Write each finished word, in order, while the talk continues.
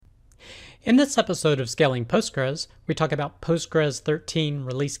In this episode of Scaling Postgres, we talk about Postgres 13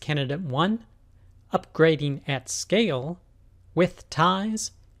 Release Candidate 1, upgrading at scale, with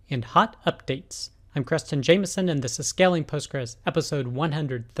ties, and hot updates. I'm Preston Jameson, and this is Scaling Postgres, episode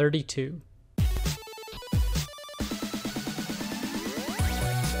 132.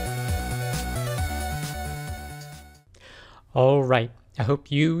 All right, I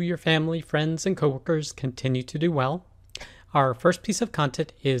hope you, your family, friends, and coworkers continue to do well. Our first piece of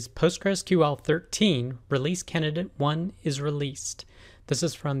content is PostgreSQL 13 Release Candidate 1 is released. This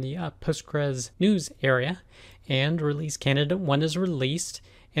is from the Postgres news area, and Release Candidate 1 is released,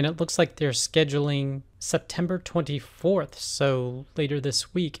 and it looks like they're scheduling September 24th, so later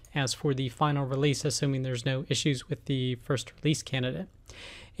this week, as for the final release, assuming there's no issues with the first release candidate.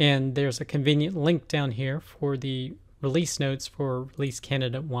 And there's a convenient link down here for the release notes for Release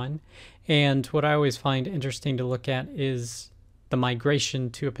Candidate 1. And what I always find interesting to look at is the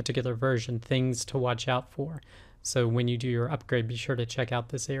migration to a particular version, things to watch out for. So when you do your upgrade, be sure to check out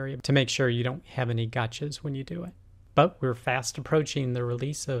this area to make sure you don't have any gotchas when you do it. But we're fast approaching the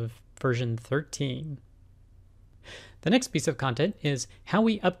release of version 13. The next piece of content is how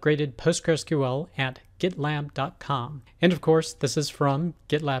we upgraded PostgreSQL at GitLab.com. And of course, this is from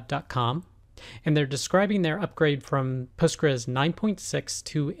GitLab.com. And they're describing their upgrade from Postgres 9.6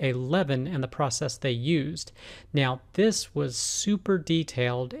 to 11 and the process they used. Now, this was super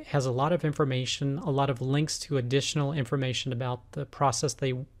detailed. It has a lot of information, a lot of links to additional information about the process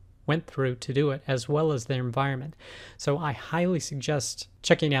they went through to do it, as well as their environment. So I highly suggest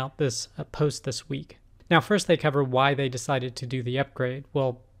checking out this post this week. Now, first they cover why they decided to do the upgrade.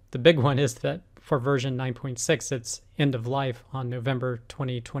 Well, the big one is that for version 9.6, it's end of life on November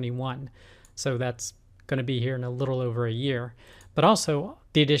 2021. So that's going to be here in a little over a year. But also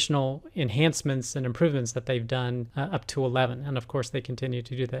the additional enhancements and improvements that they've done up to 11. And of course, they continue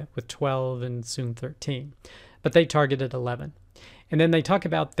to do that with 12 and soon 13. But they targeted 11. And then they talk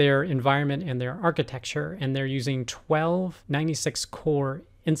about their environment and their architecture. And they're using 12 96 core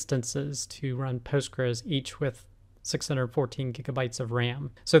instances to run Postgres, each with 614 gigabytes of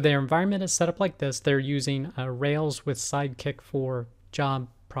RAM. So their environment is set up like this. They're using Rails with Sidekick for job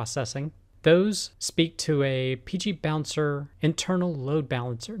processing. Those speak to a PG Bouncer internal load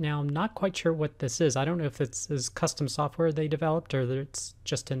balancer. Now, I'm not quite sure what this is. I don't know if this is custom software they developed or it's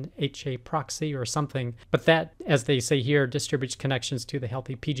just an HA proxy or something. But that, as they say here, distributes connections to the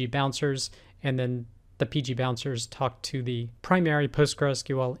healthy PG Bouncers, and then the PG Bouncers talk to the primary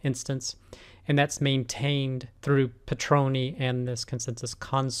PostgreSQL instance, and that's maintained through Patroni and this consensus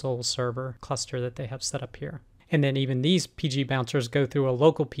console server cluster that they have set up here. And then even these PG Bouncers go through a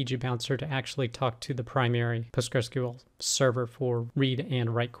local PG Bouncer to actually talk to the primary PostgreSQL server for read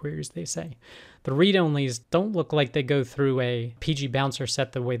and write queries, they say. The read-onlys don't look like they go through a PG Bouncer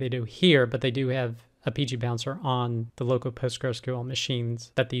set the way they do here, but they do have a PG Bouncer on the local PostgreSQL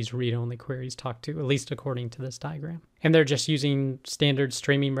machines that these read-only queries talk to, at least according to this diagram. And they're just using standard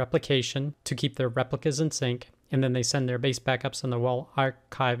streaming replication to keep their replicas in sync. And then they send their base backups and their WAL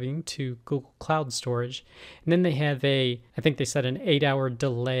archiving to Google Cloud Storage. And then they have I think they said an 8-hour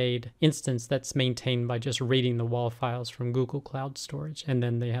delayed instance that's maintained by just reading the WAL files from Google Cloud Storage. And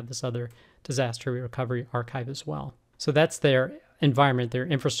then they have this other disaster recovery archive as well. So that's their environment, their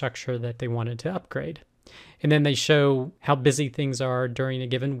infrastructure that they wanted to upgrade. And then they show how busy things are during a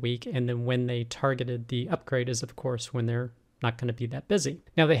given week. And then when they targeted the upgrade is, of course, when they're not going to be that busy.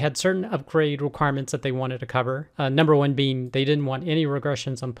 Now, they had certain upgrade requirements that they wanted to cover. Number one being they didn't want any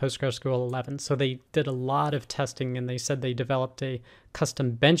regressions on PostgreSQL 11. So they did a lot of testing, and they said they developed a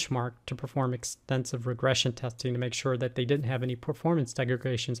custom benchmark to perform extensive regression testing to make sure that they didn't have any performance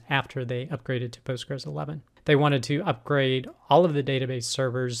degradations after they upgraded to Postgres 11. They wanted to upgrade all of the database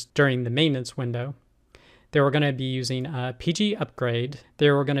servers during the maintenance window. They were going to be using a PG upgrade. They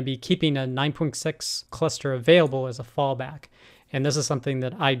were going to be keeping a 9.6 cluster available as a fallback. And this is something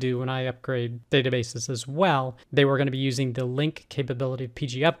that I do when I upgrade databases as well. They were going to be using the link capability of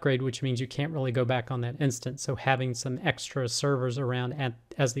PG upgrade, which means you can't really go back on that instance. So having some extra servers around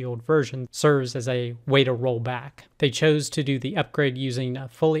as the old version serves as a way to roll back. They chose to do the upgrade using a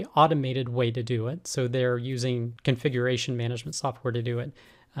fully automated way to do it. So they're using configuration management software to do it.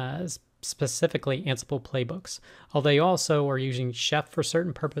 Specifically Ansible playbooks. Although they also are using Chef for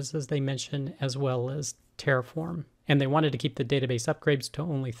certain purposes they mentioned, as well as Terraform. And they wanted to keep the database upgrades to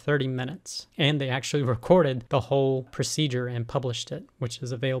only 30 minutes. And they actually recorded the whole procedure and published it, which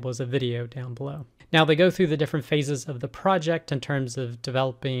is available as a video down below. Now they go through the different phases of the project in terms of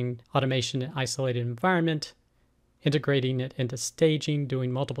developing automation in isolated environment, integrating it into staging,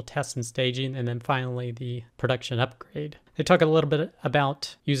 doing multiple tests and staging, and then finally the production upgrade. They talk a little bit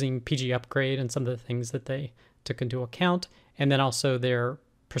about using PG upgrade and some of the things that they took into account, and then also their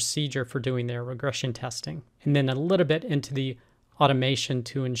procedure for doing their regression testing. And then a little bit into the automation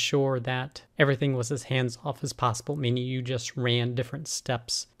to ensure that everything was as hands-off as possible, meaning you just ran different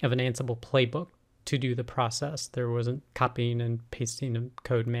steps of an Ansible playbook to do the process. There wasn't copying and pasting of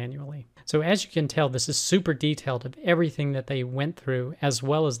code manually. So as you can tell, this is super detailed of everything that they went through, as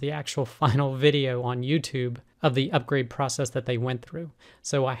well as the actual final video on YouTube of the upgrade process that they went through.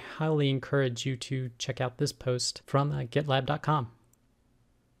 So I highly encourage you to check out this post from GitLab.com.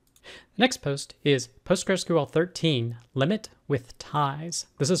 The next post is PostgreSQL 13 Limit with Ties.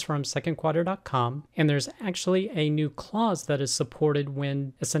 This is from secondquadro.com, and there's actually a new clause that is supported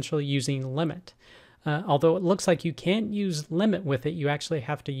when essentially using limit. Although it looks like you can't use limit with it, you actually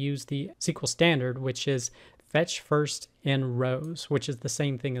have to use the SQL standard, which is fetch first in rows, which is the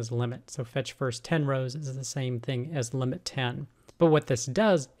same thing as limit. So fetch first 10 rows is the same thing as limit 10. But what this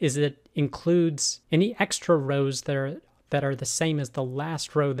does is it includes any extra rows that are the same as the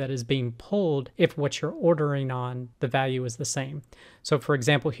last row that is being pulled if what you're ordering on, the value is the same. So for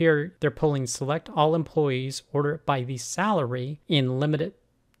example, here they're pulling select all employees, order it by the salary, and limit it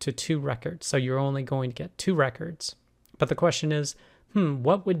to 2 records. So you're only going to get 2 records. But the question is,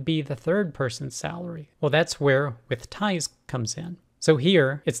 what would be the third person's salary? Well, that's where with ties comes in. So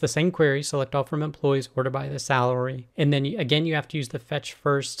here, it's the same query, select all from employees, order by the salary. And then again, you have to use the fetch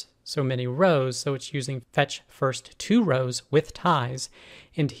first so many rows. So it's using fetch first 2 rows with ties.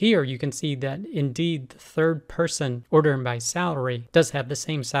 And here you can see that indeed the third person ordering by salary does have the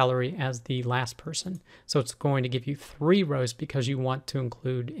same salary as the last person. So it's going to give you 3 rows because you want to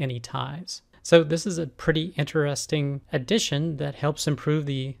include any ties. So this is a pretty interesting addition that helps improve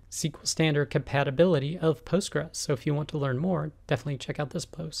the SQL standard compatibility of Postgres. So if you want to learn more, definitely check out this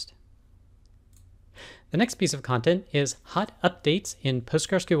post. The next piece of content is hot updates in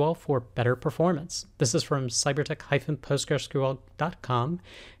PostgreSQL for better performance. This is from cybertech-postgresql.com,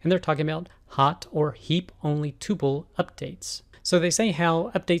 and they're talking about hot or heap-only tuple updates. So they say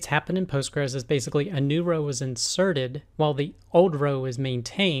how updates happen in Postgres is basically a new row is inserted while the old row is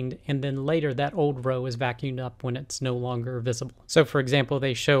maintained, and then later that old row is vacuumed up when it's no longer visible. So for example,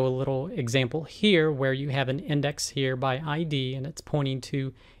 they show a little example here where you have an index here by ID, and it's pointing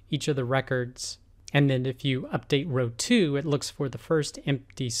to each of the records. And then if you update row 2, it looks for the first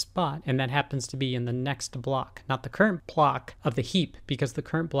empty spot, and that happens to be in the next block, not the current block of the heap, because the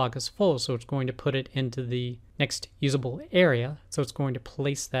current block is full, so it's going to put it into the next usable area, so it's going to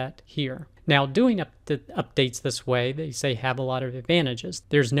place that here. Now, doing updates this way, they say have a lot of advantages.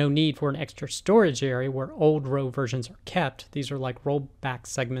 There's no need for an extra storage area where old row versions are kept. These are like rollback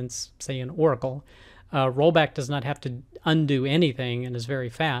segments, say in Oracle. Rollback does not have to undo anything and is very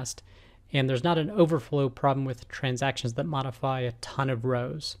fast. And there's not an overflow problem with transactions that modify a ton of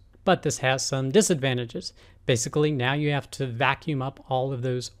rows. But this has some disadvantages. Basically, now you have to vacuum up all of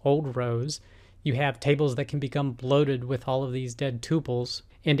those old rows. You have tables that can become bloated with all of these dead tuples.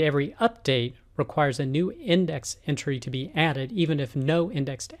 And every update requires a new index entry to be added, even if no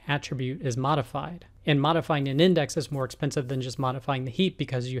indexed attribute is modified. And modifying an index is more expensive than just modifying the heap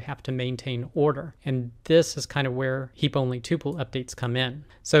because you have to maintain order. And this is kind of where heap-only tuple updates come in.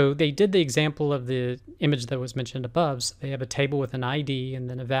 So they did the example of the image that was mentioned above. So they have a table with an ID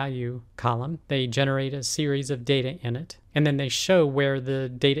and then a value column. They generate a series of data in it. And then they show where the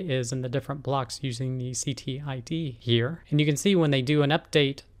data is in the different blocks using the CTID here. And you can see when they do an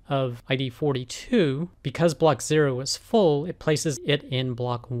update of ID 42, because block 0 is full, it places it in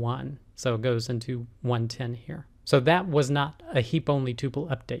block 1. So it goes into 110 here. So that was not a heap-only tuple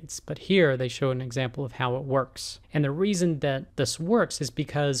updates, but here they show an example of how it works. And the reason that this works is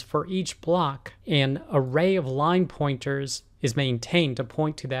because for each block, an array of line pointers is maintained to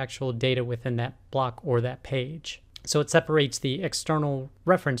point to the actual data within that block or that page. So it separates the external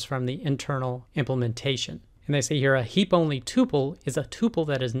reference from the internal implementation. And they say here a heap-only tuple is a tuple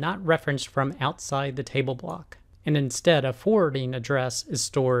that is not referenced from outside the table block. And instead, a forwarding address is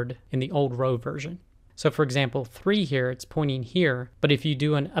stored in the old row version. So for example, 3 here, it's pointing here, but if you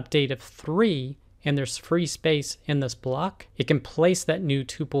do an update of 3 and there's free space in this block, it can place that new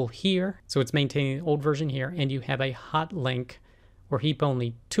tuple here. So it's maintaining the old version here, and you have a hot link or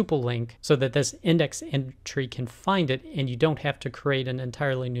heap-only tuple link so that this index entry can find it, and you don't have to create an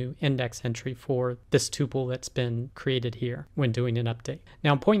entirely new index entry for this tuple that's been created here when doing an update.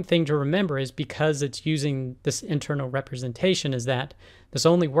 Now, important thing to remember is because it's using this internal representation is that This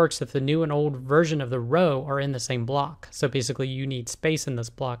only works if the new and old version of the row are in the same block. So basically you need space in this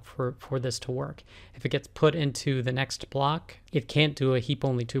block for this to work. If it gets put into the next block, it can't do a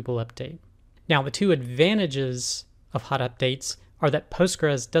heap-only tuple update. Now, the two advantages of hot updates are that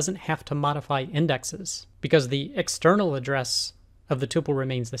Postgres doesn't have to modify indexes because the external address of the tuple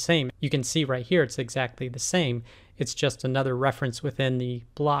remains the same. You can see right here it's exactly the same. It's just another reference within the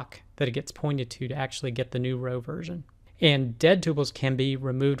block that it gets pointed to actually get the new row version. And dead tuples can be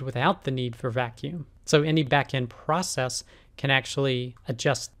removed without the need for vacuum. So any backend process can actually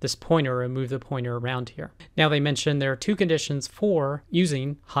adjust this pointer or move the pointer around here. Now they mentioned there are two conditions for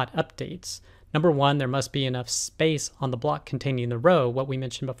using hot updates. Number one, there must be enough space on the block containing the row. What we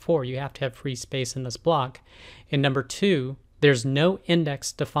mentioned before, you have to have free space in this block. And number two, there's no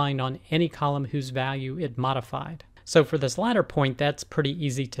index defined on any column whose value it modified. So for this latter point, that's pretty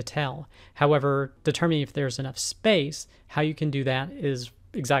easy to tell. However, determining if there's enough space, how you can do that is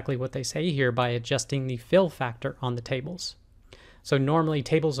exactly what they say here by adjusting the fill factor on the tables. So normally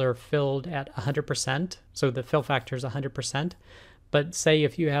tables are filled at 100%, so the fill factor is 100%. But say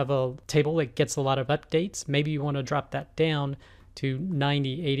if you have a table that gets a lot of updates, maybe you want to drop that down to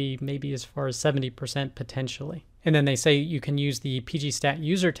 90, 80, maybe as far as 70% potentially. And then they say you can use the pgstat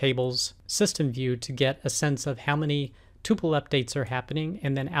user tables system view to get a sense of how many tuple updates are happening,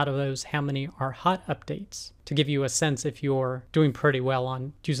 and then out of those, how many are hot updates, to give you a sense if you're doing pretty well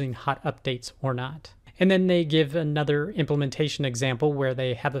on using hot updates or not. And then they give another implementation example where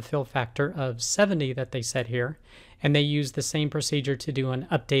they have a fill factor of 70 that they set here, and they use the same procedure to do an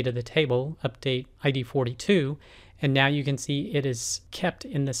update of the table, update ID 42, and now you can see it is kept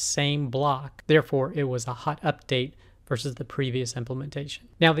in the same block. Therefore, it was a hot update versus the previous implementation.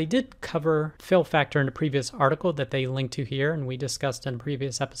 Now, they did cover fill factor in a previous article that they linked to here, and we discussed in a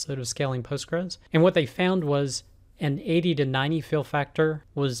previous episode of Scaling Postgres. And what they found was an 80 to 90 fill factor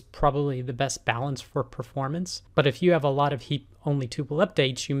was probably the best balance for performance. But if you have a lot of heap-only tuple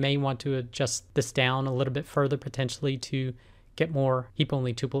updates, you may want to adjust this down a little bit further potentially to get more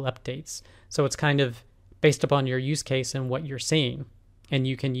heap-only tuple updates. So it's kind of based upon your use case and what you're seeing. And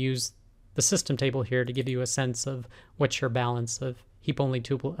you can use the system table here to give you a sense of what's your balance of heap-only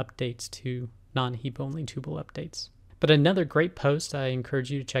tuple updates to non-heap-only tuple updates. But another great post I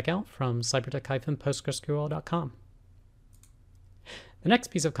encourage you to check out from cybertech-postgresql.com. The next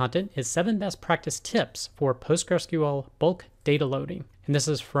piece of content is 7 best practice tips for PostgreSQL bulk data loading. And this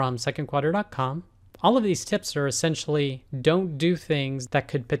is from secondquadro.com. All of these tips are essentially don't do things that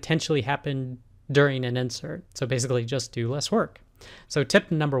could potentially happen during an insert. So basically just do less work. So tip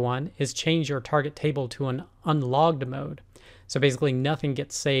number 1 is change your target table to an unlogged mode. So basically nothing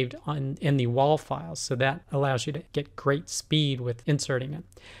gets saved in the WAL files. So that allows you to get great speed with inserting it.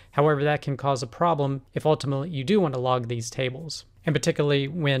 However, that can cause a problem if ultimately you do want to log these tables. And particularly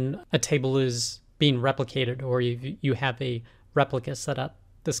when a table is being replicated or you have a replica set up,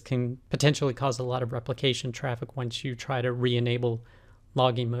 this can potentially cause a lot of replication traffic once you try to re-enable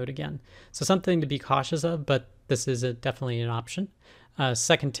logging mode again. So something to be cautious of, but this is definitely an option.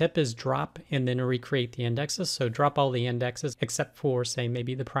 Second tip is drop and then recreate the indexes. So drop all the indexes except for, say,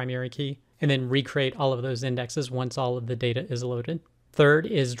 maybe the primary key, and then recreate all of those indexes once all of the data is loaded. Third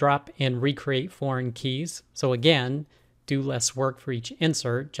is drop and recreate foreign keys. So again, do less work for each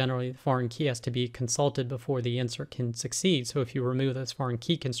insert. Generally, the foreign key has to be consulted before the insert can succeed. So if you remove those foreign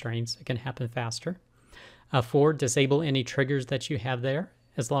key constraints, it can happen faster. 4, disable any triggers that you have there.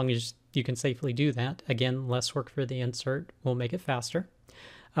 As long as you can safely do that. Again, less work for the insert will make it faster.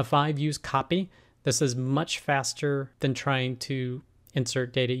 5, use copy. This is much faster than trying to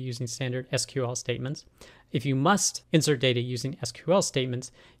insert data using standard SQL statements. If you must insert data using SQL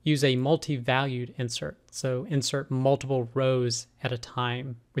statements, use a multi-valued insert. So insert multiple rows at a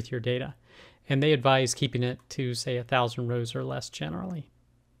time with your data. And they advise keeping it to, say, 1,000 rows or less generally.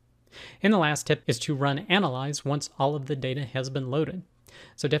 And the last tip is to run analyze once all of the data has been loaded.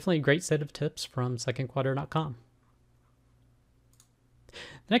 So definitely a great set of tips from secondquadro.com. The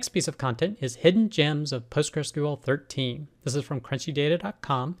next piece of content is Hidden Gems of PostgreSQL 13. This is from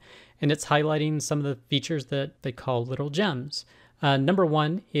crunchydata.com, and it's highlighting some of the features that they call little gems. Number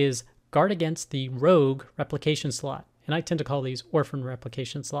 1 is guard against the rogue replication slot. And I tend to call these orphan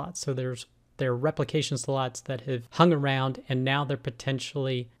replication slots. So they're replication slots that have hung around, and now they're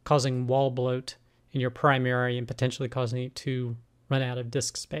potentially causing wall bloat in your primary and potentially causing it to run out of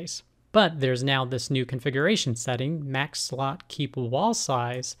disk space. But there's now this new configuration setting, max slot keep wall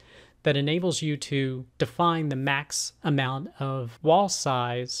size, that enables you to define the max amount of wall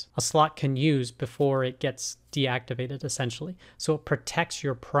size a slot can use before it gets deactivated, essentially. So it protects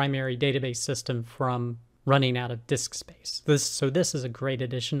your primary database system from running out of disk space. So this is a great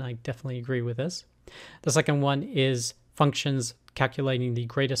addition. I definitely agree with this. The second one is functions calculating the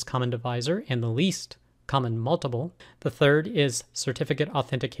greatest common divisor and the least common multiple. The third is certificate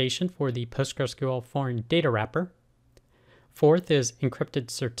authentication for the PostgreSQL foreign data wrapper. Fourth is encrypted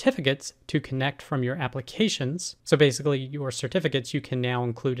certificates to connect from your applications. So basically your certificates, you can now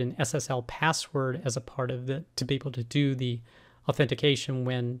include an SSL password as a part of it to be able to do the authentication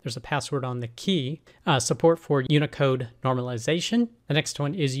when there's a password on the key. Support for Unicode normalization. The next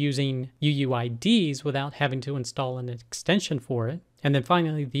one is using UUIDs without having to install an extension for it. And then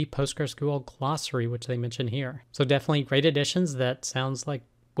finally, the PostgreSQL glossary, which they mention here. So definitely great additions that sounds like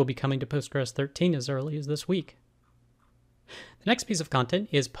will be coming to Postgres 13 as early as this week. The next piece of content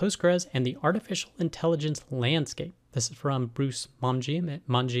is Postgres and the Artificial Intelligence Landscape. This is from Bruce Mongium at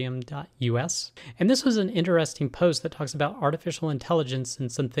mongium.us. And this was an interesting post that talks about artificial intelligence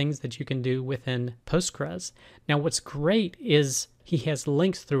and some things that you can do within Postgres. Now, what's great is he has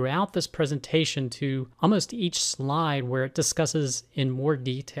links throughout this presentation to almost each slide where it discusses in more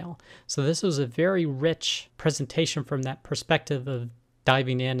detail. So this was a very rich presentation from that perspective of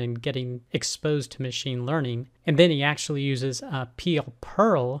diving in and getting exposed to machine learning. And then he actually uses PL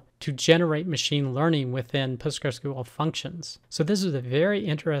Perl to generate machine learning within PostgreSQL functions. So this is a very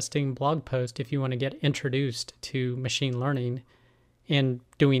interesting blog post if you want to get introduced to machine learning and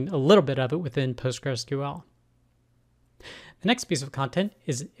doing a little bit of it within PostgreSQL. The next piece of content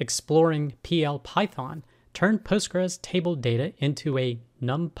is exploring PL Python. Turn Postgres table data into a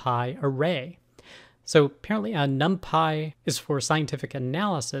NumPy array. So apparently NumPy is for scientific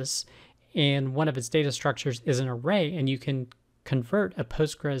analysis, and one of its data structures is an array, and you can convert a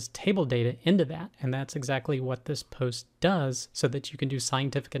Postgres table data into that. And that's exactly what this post does so that you can do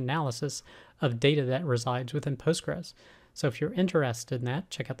scientific analysis of data that resides within Postgres. So if you're interested in that,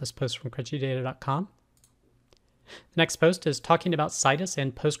 check out this post from crunchydata.com. The next post is talking about Citus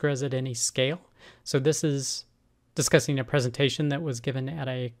and Postgres at any scale. So this is discussing a presentation that was given at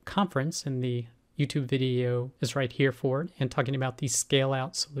a conference, and the YouTube video is right here for it, and talking about the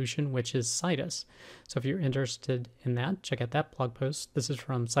scale-out solution, which is Citus. So if you're interested in that, check out that blog post. This is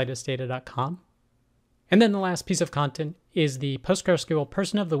from citusdata.com. And then the last piece of content is the PostgreSQL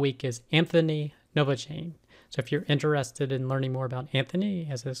Person of the Week is Anthony Novochain. So if you're interested in learning more about Anthony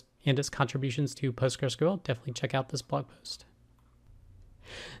and his contributions to PostgreSQL, definitely check out this blog post.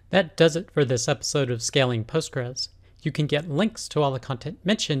 That does it for this episode of Scaling Postgres. You can get links to all the content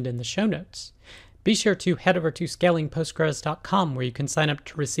mentioned in the show notes. Be sure to head over to scalingpostgres.com where you can sign up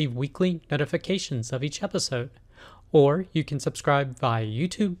to receive weekly notifications of each episode, or you can subscribe via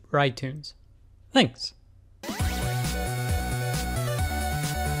YouTube or iTunes. Thanks.